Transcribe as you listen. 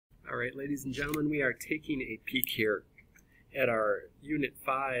All right, ladies and gentlemen, we are taking a peek here at our Unit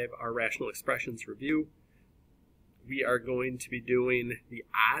 5, our Rational Expressions Review. We are going to be doing the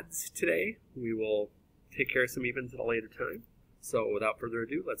odds today. We will take care of some evens at a later time. So without further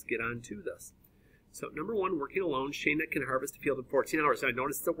ado, let's get on to this. So number one, working alone, Shayna can harvest a field in 14 hours. So I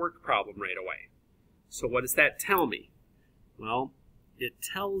noticed the work problem right away. So what does that tell me? Well, it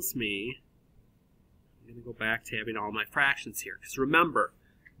tells me, I'm going to go back to having all my fractions here. Because remember,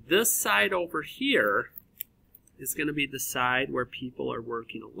 this side over here is going to be the side where people are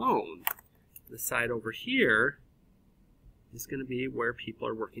working alone. The side over here is going to be where people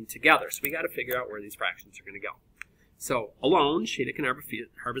are working together. So we got to figure out where these fractions are going to go. So alone, Shayna can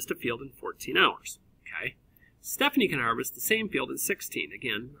harvest a field in 14 hours. Okay. Stephanie can harvest the same field in 16.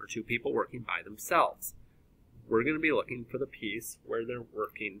 Again, are two people working by themselves. We're going to be looking for the piece where they're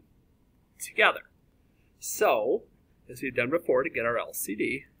working together. So, as we've done before to get our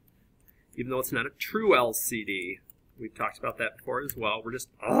LCD, even though it's not a true LCD, we've talked about that before as well. We're just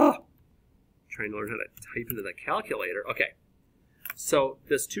trying to learn how to type into the calculator. Okay, so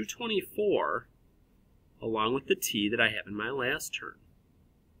this 224, along with the t that I have in my last term,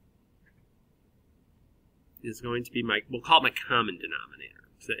 is going to be my, we'll call it my common denominator.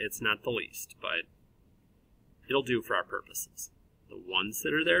 So it's not the least, but it'll do for our purposes. The ones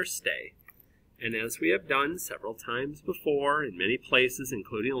that are there stay. And as we have done several times before in many places,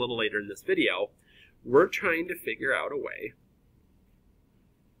 including a little later in this video, we're trying to figure out a way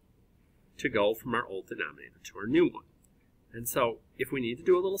to go from our old denominator to our new one. And so if we need to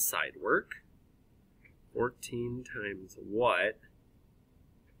do a little side work, 14 times what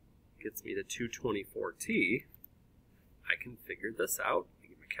gets me to 224t, I can figure this out. Let me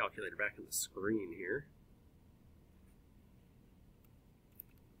get my calculator back on the screen here.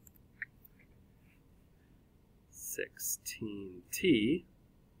 $16t,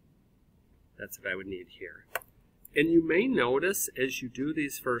 that's what I would need here. And you may notice as you do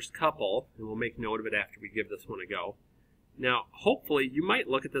these first couple, and we'll make note of it after we give this one a go. Now, hopefully, you might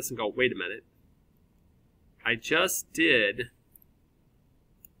look at this and go, wait a minute, I just did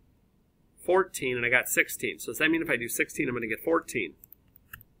 14 and I got 16. So does that mean if I do 16, I'm going to get 14?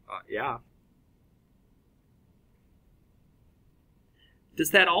 Yeah.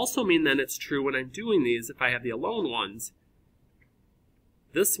 Does that also mean then it's true when I'm doing these, if I have the alone ones,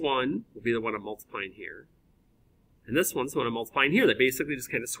 this one will be the one I'm multiplying here, and this one's the one I'm multiplying here. They basically just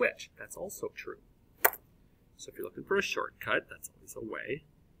kind of switch. That's also true. So if you're looking for a shortcut, that's always a way.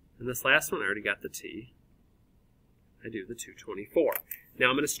 And this last one, I already got the t. I do the 224. Now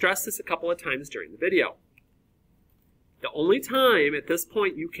I'm going to stress this a couple of times during the video. The only time at this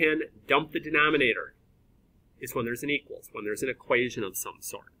point you can dump the denominator is when there's an equals, when there's an equation of some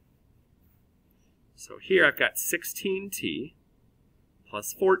sort. So here I've got 16t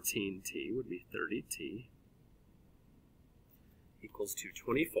plus 14t would be 30t equals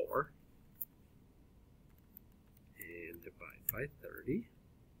 224. And divide by 30.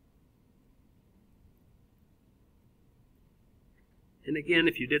 And again,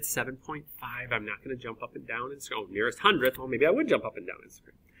 if you did 7.5, I'm not going to jump up and down and say, oh, nearest hundredth. Well, maybe I would jump up and down and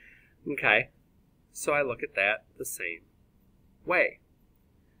scream. Okay. So I look at that the same way.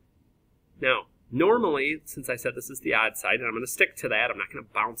 Now, normally, since I said this is the odd side, and I'm going to stick to that, I'm not going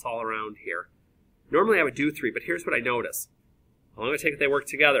to bounce all around here. Normally I would do 3, but here's what I notice. How long it take if they work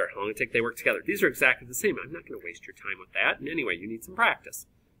together? How long it take if they work together? These are exactly the same. I'm not going to waste your time with that. And anyway, you need some practice.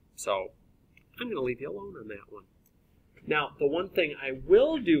 So I'm going to leave you alone on that one. Now, the one thing I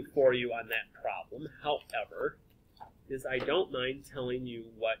will do for you on that problem, however, is I don't mind telling you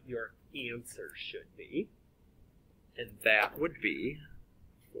what your answer should be, and that would be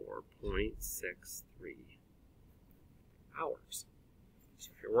 4.63 hours.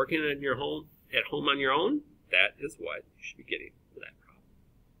 So if you're working at home on your own, that is what you should be getting for that problem.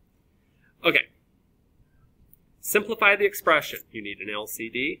 Okay. Simplify the expression. You need an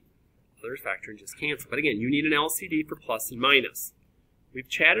LCD. Others factor and just cancel. But again, you need an LCD for plus and minus. We've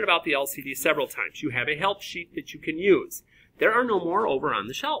chatted about the LCD several times. You have a help sheet that you can use. There are no more over on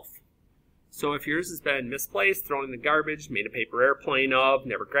the shelf. So if yours has been misplaced, thrown in the garbage, made a paper airplane of,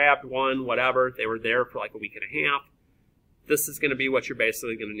 never grabbed one, whatever, they were there for like a week and a half, this is going to be what you're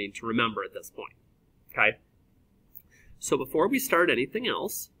basically going to need to remember at this point. Okay? So before we start anything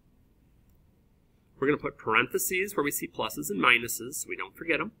else, we're going to put parentheses where we see pluses and minuses so we don't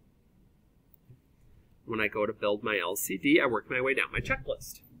forget them. When I go to build my LCD, I work my way down my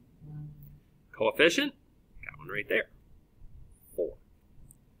checklist. Coefficient, got one right there. 4.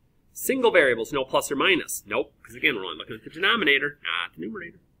 Single variables, no plus or minus. Nope, because again, we're only looking at the denominator, not the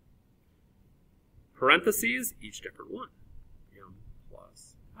numerator. Parentheses, each different one. M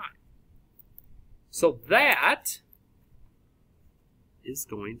plus 5. So that is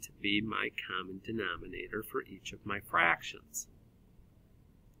going to be my common denominator for each of my fractions.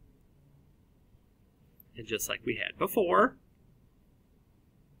 And just like we had before,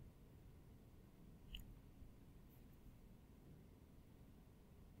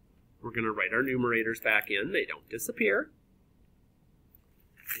 we're going to write our numerators back in. They don't disappear.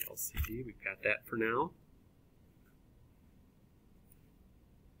 The LCD, we've got that for now.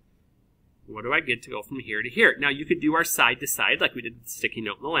 What do I get to go from here to here? Now, you could do our side to side like we did with the sticky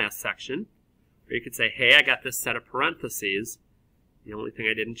note in the last section. Or you could say, hey, I got this set of parentheses. The only thing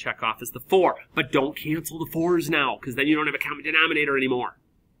I didn't check off is the 4. But don't cancel the 4s now, because then you don't have a common denominator anymore.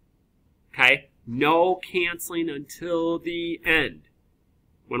 Okay? No canceling until the end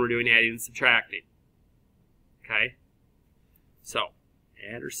when we're doing adding and subtracting. Okay? So,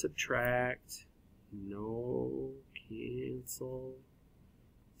 add or subtract, no cancel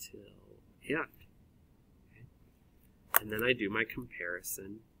till end. Okay. And then I do my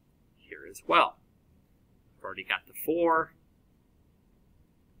comparison here as well. I've already got the 4.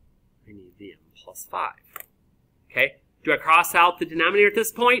 I need the m plus 5. Okay? Do I cross out the denominator at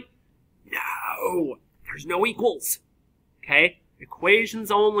this point? No! There's no equals. Okay? Equations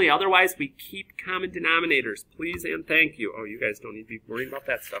only. Otherwise, we keep common denominators. Please and thank you. Oh, you guys don't need to be worrying about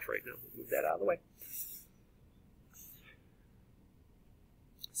that stuff right now. Move that out of the way.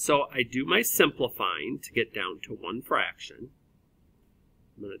 So I do my simplifying to get down to one fraction.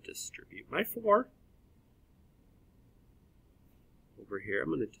 I'm going to distribute my 4. Over here, I'm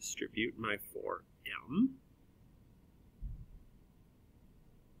going to distribute my 4m.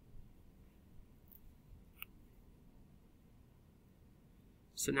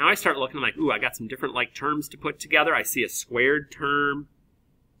 So now I start looking like, ooh, I got some different like terms to put together. I see a squared term.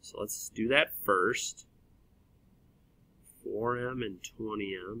 So let's do that first. 4m and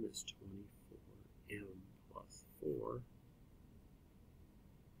 20m is 24m plus 4.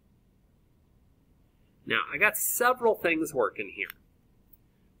 Now, I got several things working here.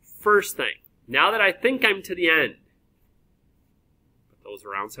 First thing, now that I think I'm to the end, put those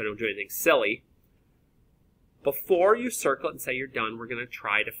around so I don't do anything silly. Before you circle it and say you're done, we're going to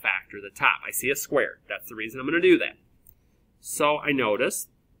try to factor the top. I see a square. That's the reason I'm going to do that. So I notice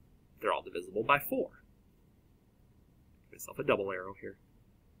they're all divisible by 4. Give myself a double arrow here.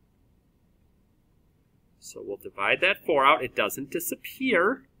 So we'll divide that 4 out. It doesn't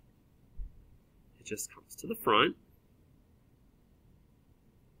disappear. It just comes to the front.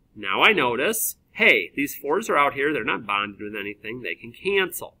 Now I notice, hey, these 4s are out here. They're not bonded with anything. They can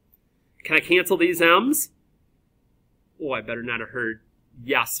cancel. Can I cancel these m's? Oh, I better not have heard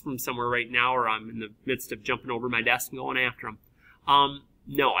yes from somewhere right now, or I'm in the midst of jumping over my desk and going after them.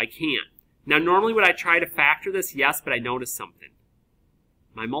 No, I can't. Now, normally would I try to factor this? Yes, but I noticed something.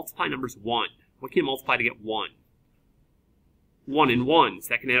 My multiply number is 1. What can you multiply to get 1? 1 and 1. Is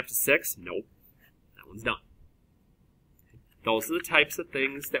that going to add up to 6? Nope. That one's done. Those are the types of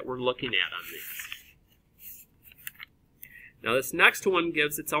things that we're looking at on these. Now, this next one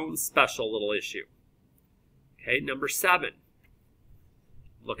gives its own special little issue. Okay, number 7.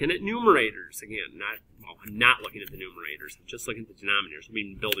 Looking at numerators. Again, I'm not looking at the numerators. I'm just looking at the denominators. We've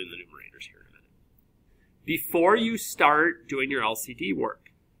been building the numerators here in a minute. Before you start doing your LCD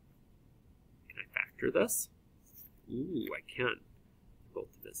work, can I factor this? Ooh, I can.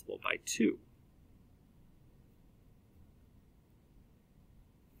 Both divisible by 2.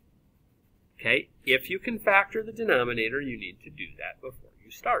 Okay, if you can factor the denominator, you need to do that before you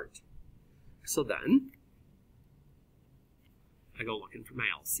start. So then, I go looking for my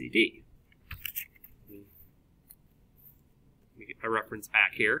LCD. Let me get my reference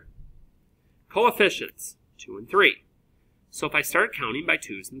back here. Coefficients, 2 and 3. So if I start counting by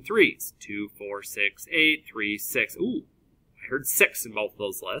 2s and 3s, 2, 4, 6, 8, 3, 6. Ooh, I heard 6 in both of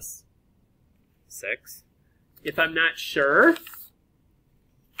those lists. 6. If I'm not sure,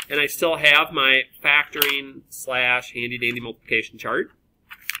 and I still have my factoring / handy dandy multiplication chart,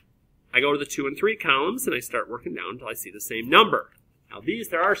 I go to the 2 and 3 columns and I start working down until I see the same number. Now these,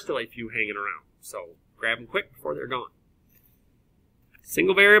 there are still a few hanging around, so grab them quick before they're gone.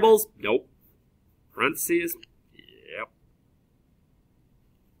 Single variables? Nope. Parentheses? Yep.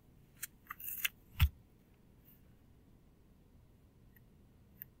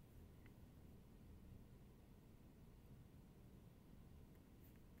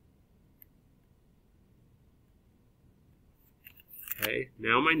 Okay,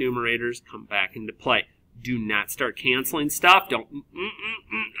 now my numerators come back into play. Do not start canceling stuff. Don't.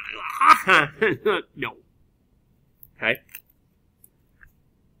 No. Okay?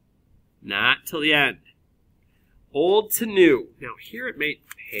 Not till the end. Old to new. Now here it may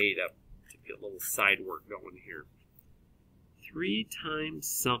pay to get a little side work going here. 3 times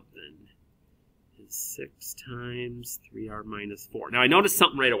something is 6 times 3r minus 4. Now I noticed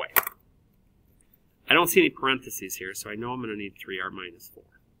something right away. I don't see any parentheses here, so I know I'm going to need 3r minus 4.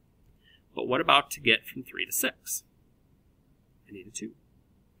 But what about to get from 3 to 6? I need a 2.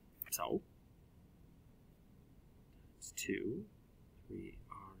 So, it's 2, 3r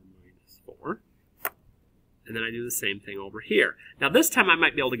minus 4. And then I do the same thing over here. Now this time I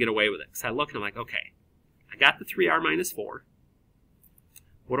might be able to get away with it, because I look and I'm like, okay, I got the 3r minus 4.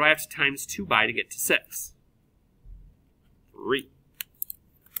 What do I have to times 2 by to get to 6? 3.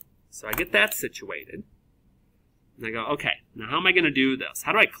 So I get that situated. And I go, okay, now how am I going to do this?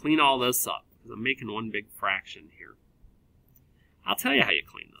 How do I clean all this up? Because I'm making one big fraction here. I'll tell you how you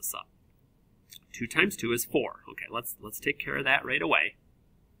clean this up. 2 times 2 is 4. Okay, let's take care of that right away.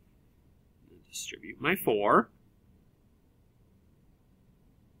 Distribute my 4.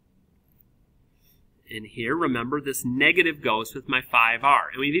 And here, remember, this negative goes with my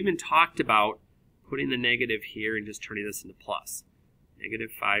 5r. And we've even talked about putting the negative here and just turning this into plus.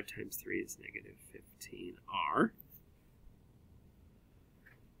 Negative 5 times 3 is negative 15r.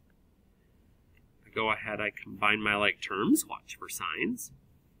 I go ahead, I combine my like terms. Watch for signs.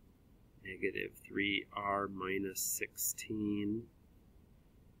 Negative 3r minus 16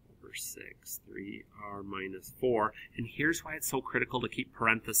 over 6, 3r minus 4. And here's why it's so critical to keep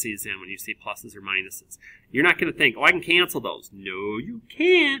parentheses in when you see pluses or minuses. You're not going to think, oh, I can cancel those. No, you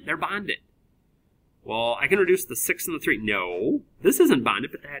can't. They're bonded. Well, I can reduce the 6 and the 3. No, this isn't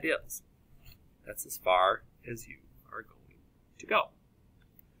bonded, but that is. That's as far as you are going to go.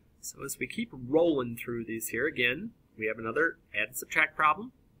 So as we keep rolling through these here, again, we have another add and subtract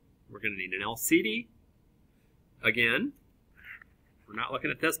problem. We're going to need an LCD. Again, we're not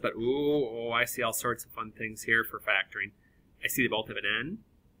looking at this, but I see all sorts of fun things here for factoring. I see they both have an n,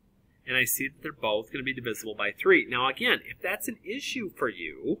 and I see that they're both going to be divisible by 3. Now again, if that's an issue for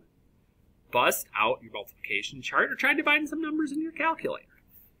you, bust out your multiplication chart or try dividing some numbers in your calculator.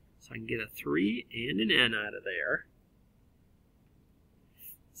 So I can get a 3 and an n out of there.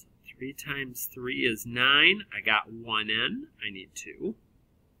 So 3 times 3 is 9. I got 1 n. I need 2.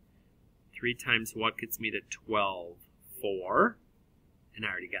 3 times what gets me to 12? 4. And I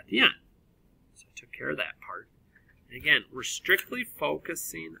already got the n. So I took care of that part. And again, we're strictly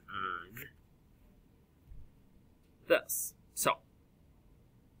focusing on this. So,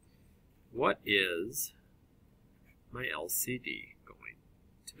 what is my LCD going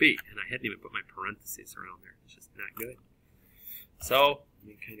to be? And I hadn't even put my parentheses around there. It's just not good. So, let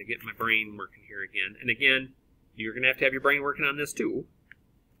me kind of get my brain working here again. And again, you're going to have your brain working on this too.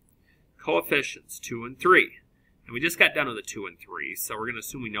 Coefficients, 2 and 3. And we just got done with the 2 and 3, so we're going to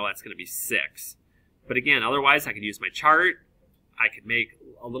assume we know that's going to be 6. But again, otherwise I could use my chart. I could make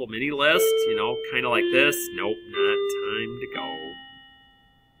a little mini list, you know, kind of like this. Nope, not time to go.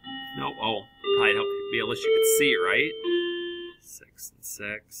 No, oh, probably help be a list you could see, right? 6 and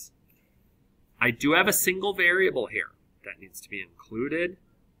 6. I do have a single variable here that needs to be included.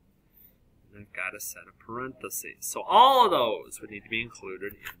 And I've got a set of parentheses. So all of those would need to be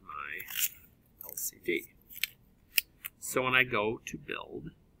included in my LCD. So when I go to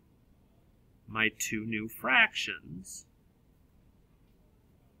build my 2 new fractions,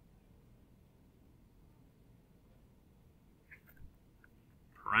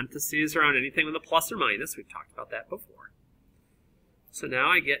 parentheses around anything with a plus or minus. We've talked about that before. So now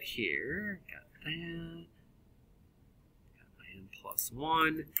I get here, got that, got my n plus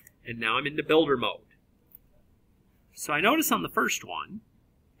 1, and now I'm into builder mode. So I notice on the first one,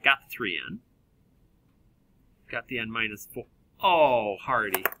 got the 3n, got the n minus 4. Oh,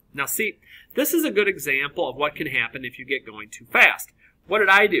 Harty. Now see, this is a good example of what can happen if you get going too fast. What did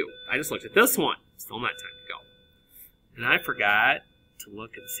I do? I just looked at this one. Still not time to go. And I forgot to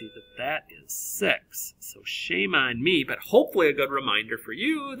look and see that that is 6. So shame on me, but hopefully a good reminder for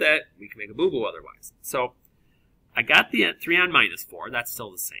you that we can make a boo-boo otherwise. So I got the 3n minus 4. That's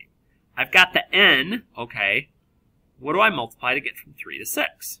still the same. I've got the n. Okay. What do I multiply to get from 3 to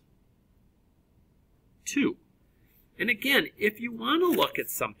 6? 2. And again, if you want to look at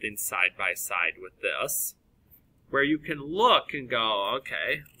something side by side with this, where you can look and go,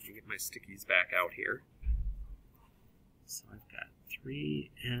 okay, let me get my stickies back out here. So I've got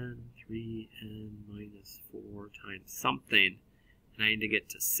 3n minus 4 times something, and I need to get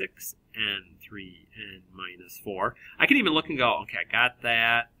to 6n 3n minus 4. I can even look and go, okay, I got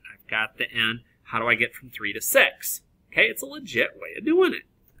that, I've got the n. How do I get from 3 to 6? Okay, it's a legit way of doing it.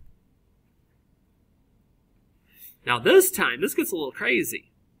 Now this time, this gets a little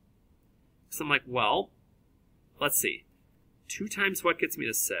crazy. So I'm like, well, let's see. 2 times what gets me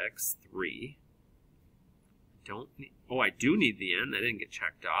to 6? 3. Don't need, oh, I do need the n. That didn't get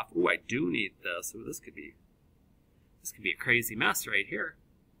checked off. Oh, I do need this. Oh, this could be a crazy mess right here.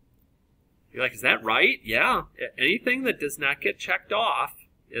 You're like, is that right? Yeah. Anything that does not get checked off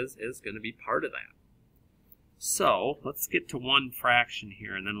is going to be part of that. So let's get to one fraction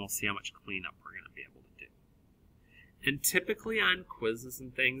here, and then we'll see how much cleanup we're going to be able to do. And typically on quizzes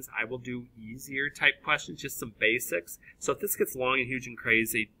and things, I will do easier type questions, just some basics. So if this gets long and huge and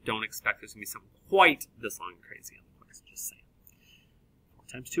crazy, don't expect there's going to be something quite this long and crazy on the quiz. Just saying. 4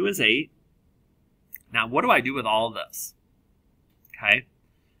 times 2 is 8. Now, what do I do with all of this? Okay.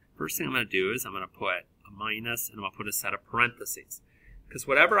 First thing I'm going to do is I'm going to put a minus, and I'm going to put a set of parentheses. Because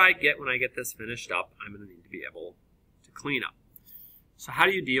whatever I get when I get this finished up, I'm going to need to be able to clean up. So how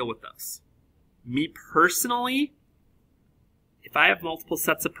do you deal with this? Me personally, if I have multiple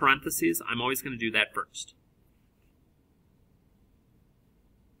sets of parentheses, I'm always going to do that first.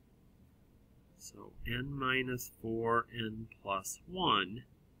 So n minus 4n plus 1,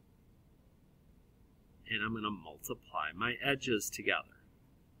 and I'm going to multiply my edges together.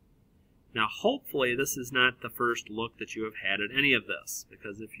 Now, hopefully, this is not the first look that you have had at any of this,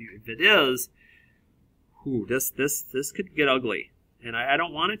 because if it is, this could get ugly, and I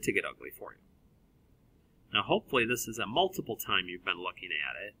don't want it to get ugly for you. Now, hopefully, this is a multiple time you've been looking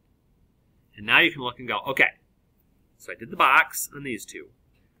at it, and now you can look and go, okay, so I did the box on these two.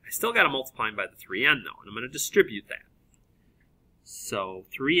 I still got to multiply them by the 3n, though, and I'm going to distribute that. So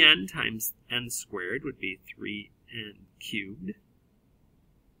 3n times n squared would be 3n cubed.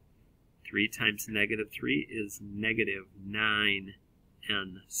 3 times negative 3 is negative 9n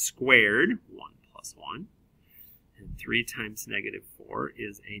squared, 1 plus 1. And 3 times negative 4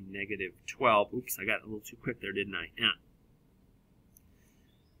 is a negative 12. Oops, I got a little too quick there, didn't I? N.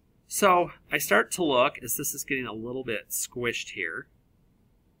 So I start to look as this is getting a little bit squished here.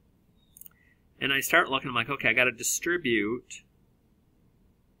 And I start looking, I'm like, okay, I got to distribute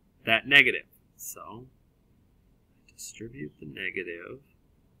that negative. So distribute the negative.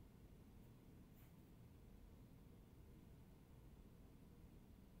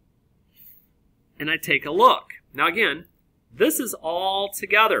 And I take a look. Now again, this is all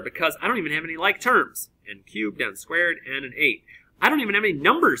together because I don't even have any like terms. N cubed, n squared, n and 8. I don't even have any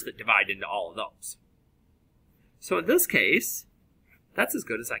numbers that divide into all of those. So in this case, that's as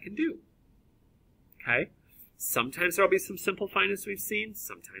good as I can do. Okay? Sometimes there will be some simplifying as we've seen.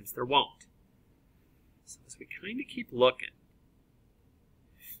 Sometimes there won't. So as we kind of keep looking.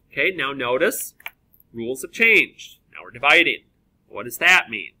 Okay, now notice, rules have changed. Now we're dividing. What does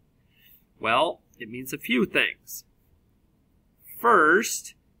that mean? Well, it means a few things.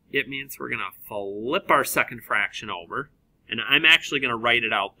 First, it means we're going to flip our second fraction over. And I'm actually going to write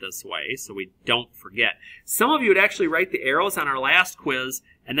it out this way so we don't forget. Some of you would actually write the arrows on our last quiz,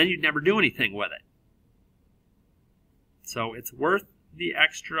 and then you'd never do anything with it. So it's worth the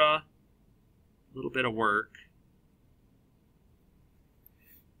extra little bit of work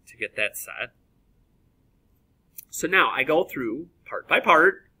to get that set. So now I go through part by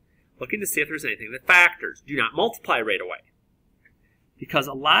part, looking to see if there's anything that factors. Do not multiply right away. Because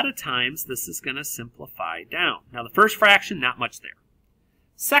a lot of times this is going to simplify down. Now the first fraction, not much there.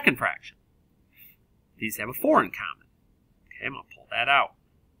 Second fraction. These have a 4 in common. Okay, I'm going to pull that out.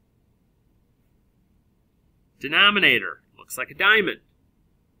 Denominator, looks like a diamond.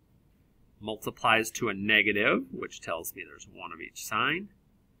 Multiplies to a negative, which tells me there's 1 of each sign.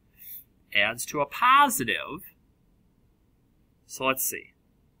 Adds to a positive. So let's see.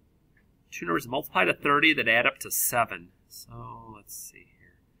 Two numbers multiply to 30 that add up to 7. So let's see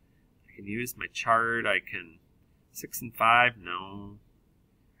here. I can use my chart. I can 6 and 5. No.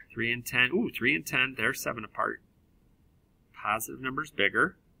 3 and 10. Ooh, 3 and 10. They're 7 apart. Positive number's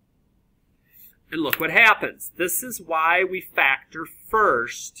bigger. And look what happens. This is why we factor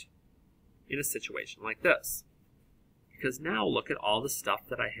first in a situation like this. Because now look at all the stuff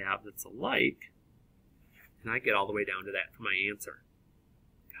that I have that's alike. And I get all the way down to that for my answer.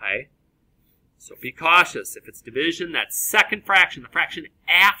 Okay? So be cautious. If it's division, that second fraction, the fraction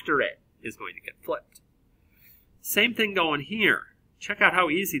after it, is going to get flipped. Same thing going here. Check out how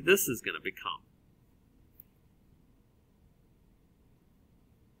easy this is going to become.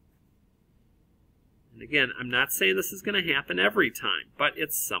 And again, I'm not saying this is going to happen every time, but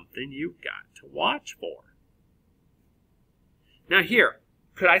it's something you've got to watch for. Now here,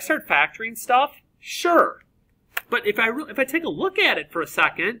 could I start factoring stuff? Sure. But if I take a look at it for a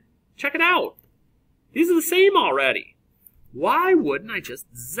second, check it out. These are the same already. Why wouldn't I just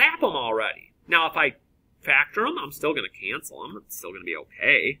zap them already? Now, if I factor them, I'm still going to cancel them. It's still going to be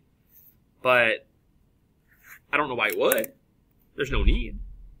okay. But I don't know why I would. there's no need.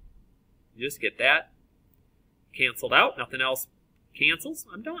 You just get that canceled out. Nothing else cancels.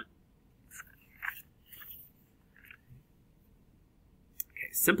 I'm done. Okay,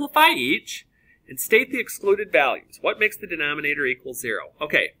 simplify each and state the excluded values. What makes the denominator equal 0?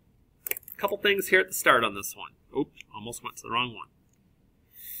 Okay, a couple things here at the start on this one. Oops, almost went to the wrong one.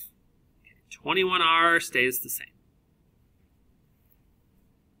 Okay, 21R stays the same.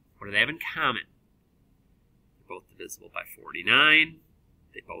 What do they have in common? They're both divisible by 49.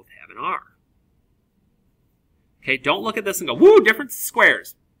 They both have an R. Okay, don't look at this and go, woo, difference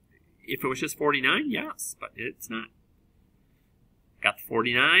squares. If it was just 49, yes, but it's not. Got the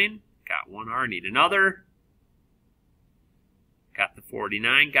 49, got one R, need another. Got the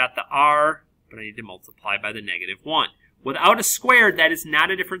 49, got the R, but I need to multiply by the -1. Without a squared, that is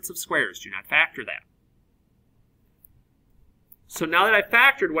not a difference of squares. Do not factor that. So now that I've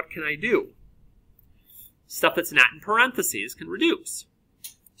factored, what can I do? Stuff that's not in parentheses can reduce.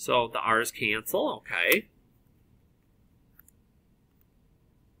 So the R's cancel, okay.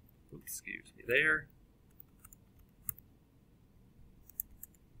 Excuse me there.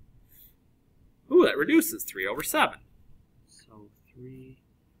 Ooh, that reduces 3/7. So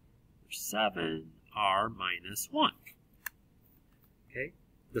 3/7 R minus 1. Okay.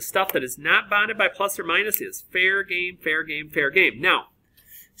 The stuff that is not bounded by plus or minus is fair game, fair game, fair game. Now,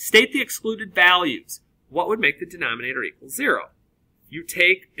 state the excluded values. What would make the denominator equal 0? You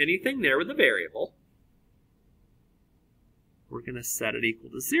take anything there with a variable. We're going to set it equal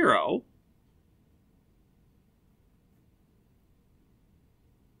to 0.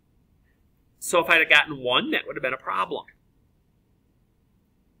 So if I'd have gotten 1, that would have been a problem.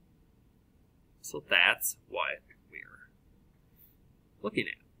 So that's what we're looking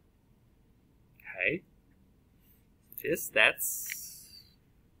at. Okay. That's,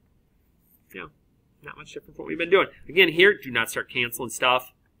 you know, not much different from what we've been doing. Again, here, do not start canceling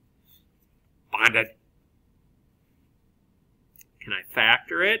stuff. Bonded. Can I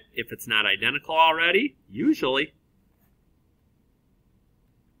factor it if it's not identical already? Usually.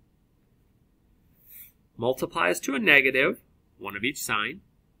 Multiplies to a negative, one of each sign.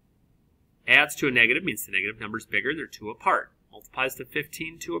 Adds to a negative means the negative number is bigger, they're 2 apart. Multiplies to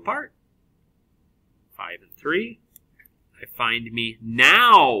 15, 2 apart. 5 and 3. I find me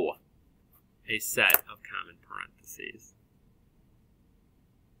now a set of common parentheses.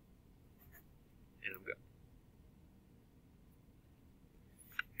 And I'm good.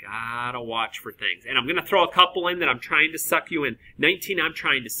 Gotta watch for things. And I'm going to throw a couple in that I'm trying to suck you in. 19, I'm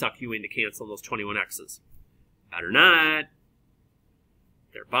trying to suck you in to cancel those 21x's. Better not.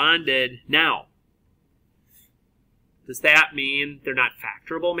 They're bonded. Now, does that mean they're not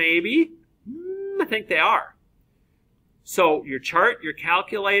factorable maybe? I think they are. So your chart, your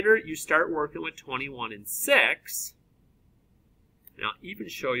calculator, you start working with 21 and 6. And I'll even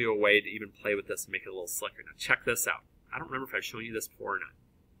show you a way to even play with this and make it a little slicker. Now check this out. I don't remember if I've shown you this before or not.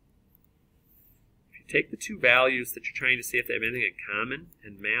 If you take the two values that you're trying to see if they have anything in common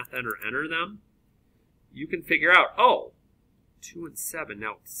and math enter them, you can figure out, oh, 2 and 7.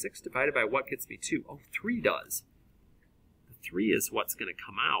 Now 6 divided by what gets me 2? Oh, 3 does. The 3 is what's going to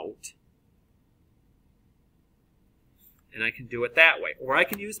come out. And I can do it that way. Or I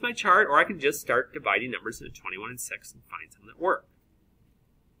can use my chart, or I can just start dividing numbers into 21 and 6 and find some that work.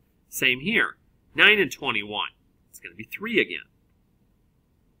 Same here. 9 and 21. It's going to be 3 again.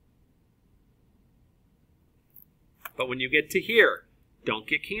 But when you get to here, don't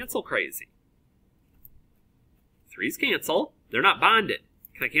get cancel crazy. 3's cancel. They're not bonded.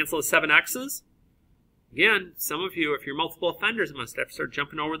 Can I cancel the 7x's? Again, some of you, if you're multiple offenders, must have to start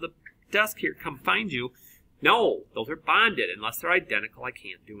jumping over the desk here, come find you. No, those are bonded. Unless they're identical, I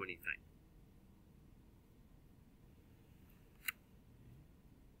can't do anything.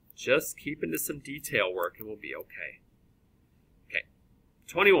 Just keep into some detail work and we'll be okay. Okay,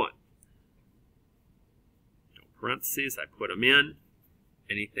 21. No parentheses, I put them in.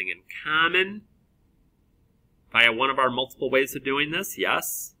 Anything in common? Via one of our multiple ways of doing this,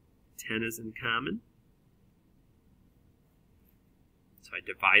 yes. 10 is in common. So I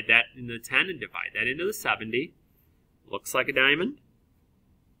divide that into the 10 and divide that into the 70. Looks like a diamond.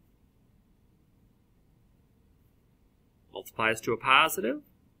 Multiplies to a positive.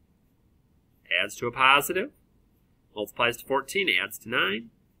 Adds to a positive. Multiplies to 14, adds to 9.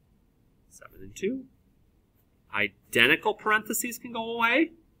 7 and 2. Identical parentheses can go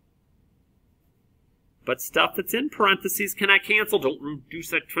away. But stuff that's in parentheses, can I cancel? Don't reduce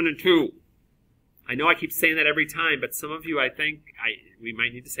that 10 and 2. I know I keep saying that every time, but some of you, I think, we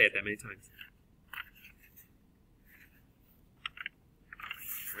might need to say it that many times.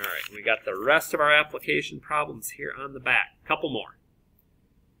 All right, we got the rest of our application problems here on the back. couple more.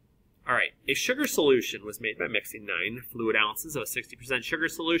 All right, a sugar solution was made by mixing 9 fluid ounces of a 60% sugar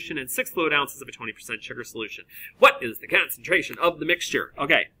solution and 6 fluid ounces of a 20% sugar solution. What is the concentration of the mixture?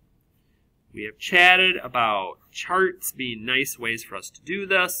 Okay, we have chatted about charts being nice ways for us to do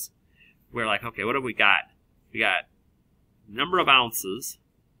this. We're like, okay, what have we got? We got number of ounces.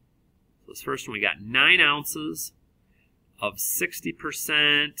 So this first one, we got 9 ounces of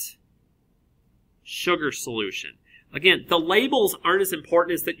 60% sugar solution. Again, the labels aren't as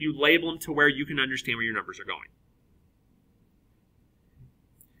important as that you label them to where you can understand where your numbers are going.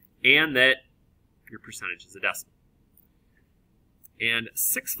 And that your percentage is a decimal. And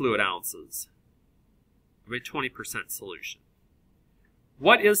 6 fluid ounces of a 20% solution.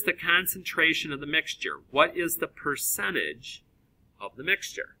 What is the concentration of the mixture? What is the percentage of the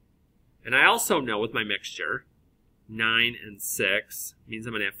mixture? And I also know with my mixture, 9 and 6 means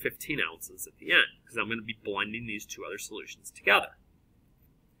I'm going to have 15 ounces at the end because I'm going to be blending these two other solutions together.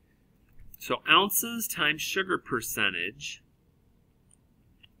 So ounces times sugar percentage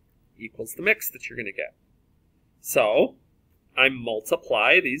equals the mix that you're going to get. So I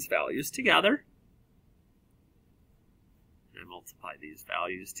multiply these values together. I multiply these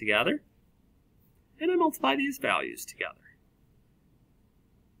values together. And I multiply these values together.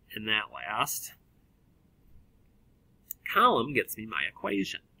 And that last column gets me my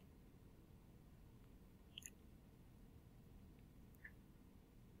equation.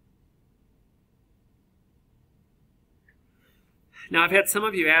 Now, I've had some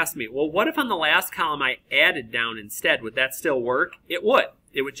of you ask me, well, what if on the last column I added down instead? Would that still work? It would.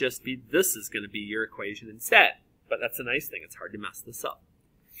 It would just be this is going to be your equation instead. But that's a nice thing. It's hard to mess this up.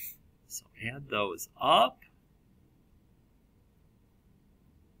 So add those up.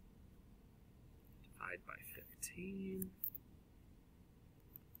 Divide by 15.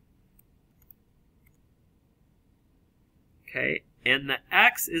 Okay, and the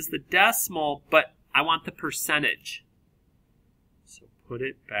x is the decimal, but I want the percentage. So put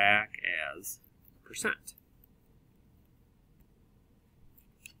it back as percent.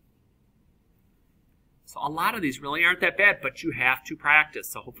 So a lot of these really aren't that bad, but you have to practice.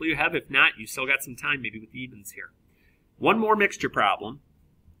 So hopefully you have. If not, you still got some time maybe with the evens here. One more mixture problem,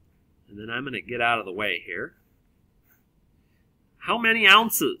 and then I'm going to get out of the way here. How many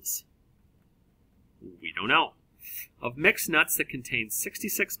ounces? We don't know. Of mixed nuts that contain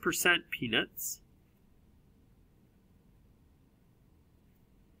 66% peanuts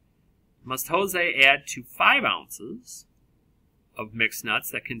must Jose add to 5 ounces of mixed nuts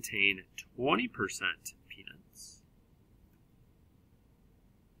that contain 20% peanuts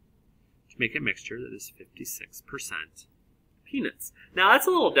to make a mixture that is 56% peanuts. Now that's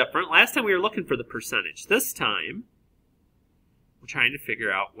a little different. Last time we were looking for the percentage. This time we're trying to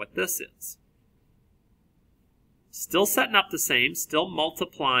figure out what this is. Still setting up the same, still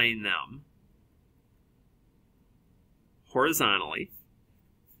multiplying them horizontally.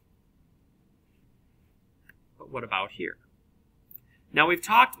 But what about here? Now we've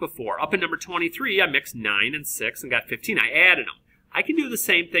talked before. Up in number 23, I mixed 9 and 6 and got 15. I added them. I can do the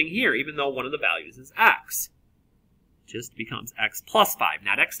same thing here, even though one of the values is x. It just becomes x plus 5.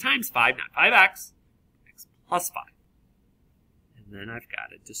 Not x times 5, not 5x. X plus 5. And then I've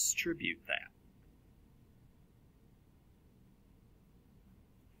got to distribute that.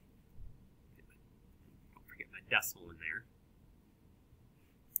 Decimal in there.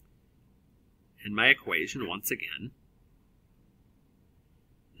 And my equation, once again,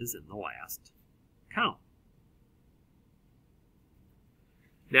 is in the last column.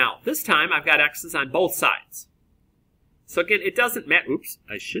 Now, this time I've got x's on both sides. So again, it doesn't matter. Oops,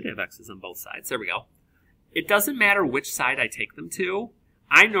 I should have x's on both sides. There we go. It doesn't matter which side I take them to.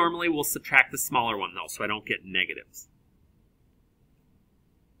 I normally will subtract the smaller one, though, so I don't get negatives.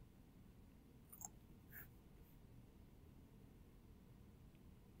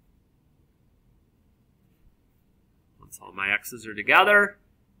 Once all my x's are together,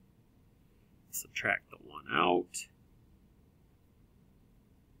 subtract the 1 out.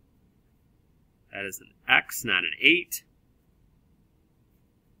 That is an x, not an 8.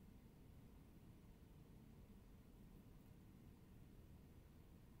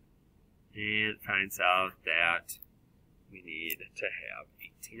 And it finds out that we need to have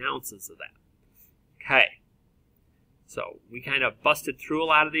 18 ounces of that. Okay. So we kind of busted through a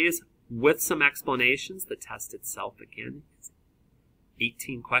lot of these with some explanations. The test itself, again, is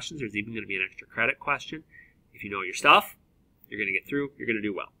 18 questions. There's even going to be an extra credit question. If you know your stuff, you're going to get through. You're going to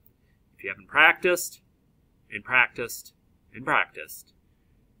do well. If you haven't practiced and practiced and practiced,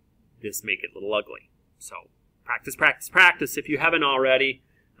 this may get a little ugly. So practice, practice, practice if you haven't already.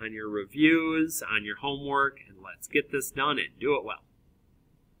 on your reviews, on your homework, and let's get this done and do it well.